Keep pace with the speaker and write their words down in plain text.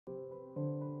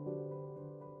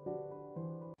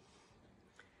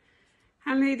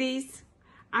Hi ladies,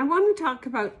 I want to talk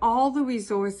about all the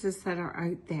resources that are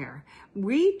out there.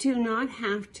 We do not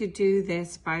have to do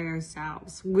this by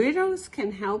ourselves. Widows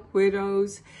can help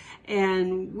widows,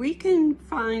 and we can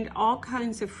find all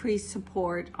kinds of free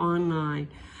support online.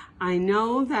 I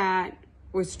know that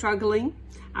we're struggling.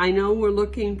 I know we're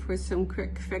looking for some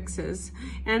quick fixes,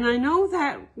 and I know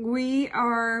that we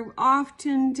are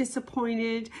often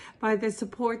disappointed by the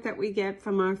support that we get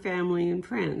from our family and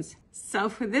friends. So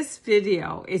for this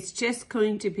video, it's just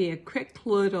going to be a quick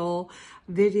little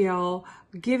video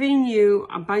giving you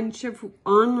a bunch of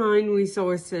online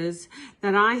resources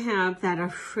that I have that are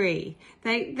free.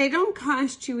 They don't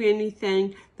cost you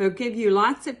anything. They'll give you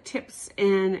lots of tips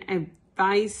and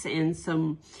advice and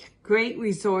some great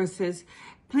resources.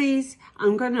 Please,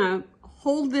 I'm gonna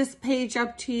hold this page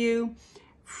up to you,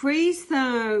 freeze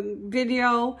the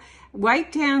video,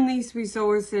 write down these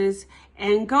resources,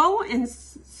 and go and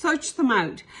search them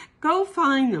out. Go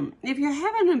find them. If you're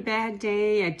having a bad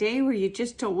day, a day where you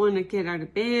just don't want to get out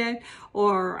of bed,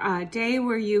 or a day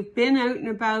where you've been out and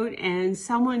about and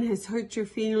someone has hurt your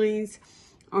feelings,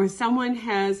 or someone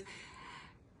has,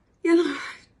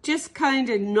 just kind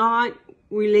of not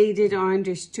related or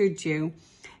understood you,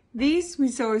 these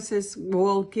resources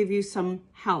will give you some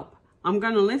help. I'm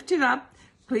going to lift it up.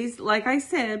 Please, like I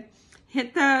said,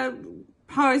 hit the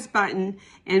pause button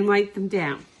and write them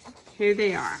down. Here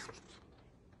they are.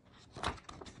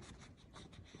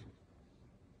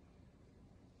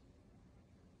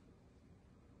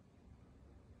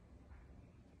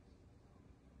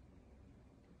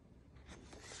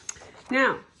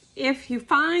 Now, if you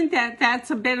find that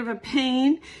that's a bit of a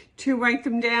pain to write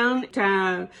them down,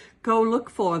 to go look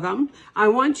for them, I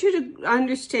want you to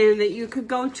understand that you could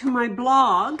go to my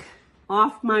blog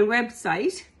off my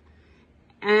website,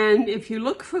 and if you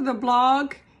look for the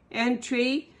blog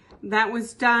entry that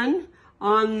was done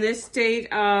on this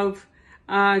date of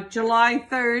July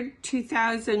 3rd,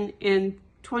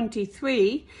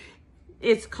 2023,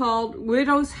 it's called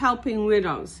Widows Helping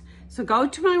Widows. So go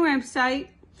to my website,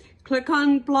 click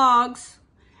on blogs,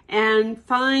 and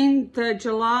find the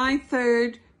July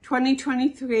 3rd,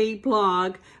 2023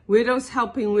 blog, Widows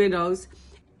Helping Widows.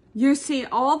 You'll see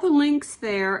all the links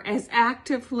there as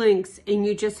active links, and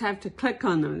you just have to click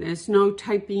on them. There's no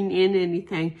typing in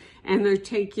anything, and they'll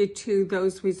take you to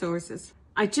those resources.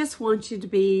 I just want you to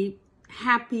be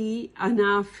happy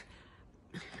enough.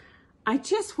 I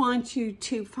just want you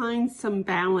to find some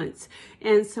balance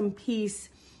and some peace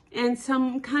and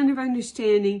some kind of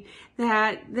understanding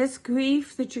that this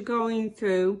grief that you're going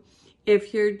through,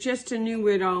 if you're just a new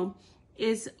widow,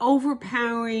 is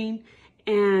overpowering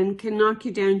and can knock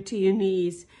you down to your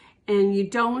knees. And you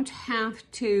don't have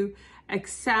to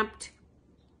accept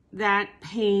that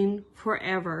pain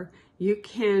forever. You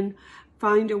can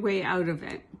find a way out of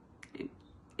it.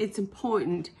 It's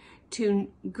important to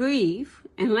grieve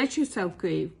and let yourself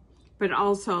grieve, but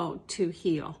also to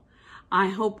heal. I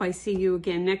hope I see you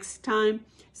again next time.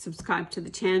 Subscribe to the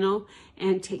channel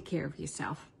and take care of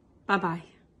yourself. Bye-bye.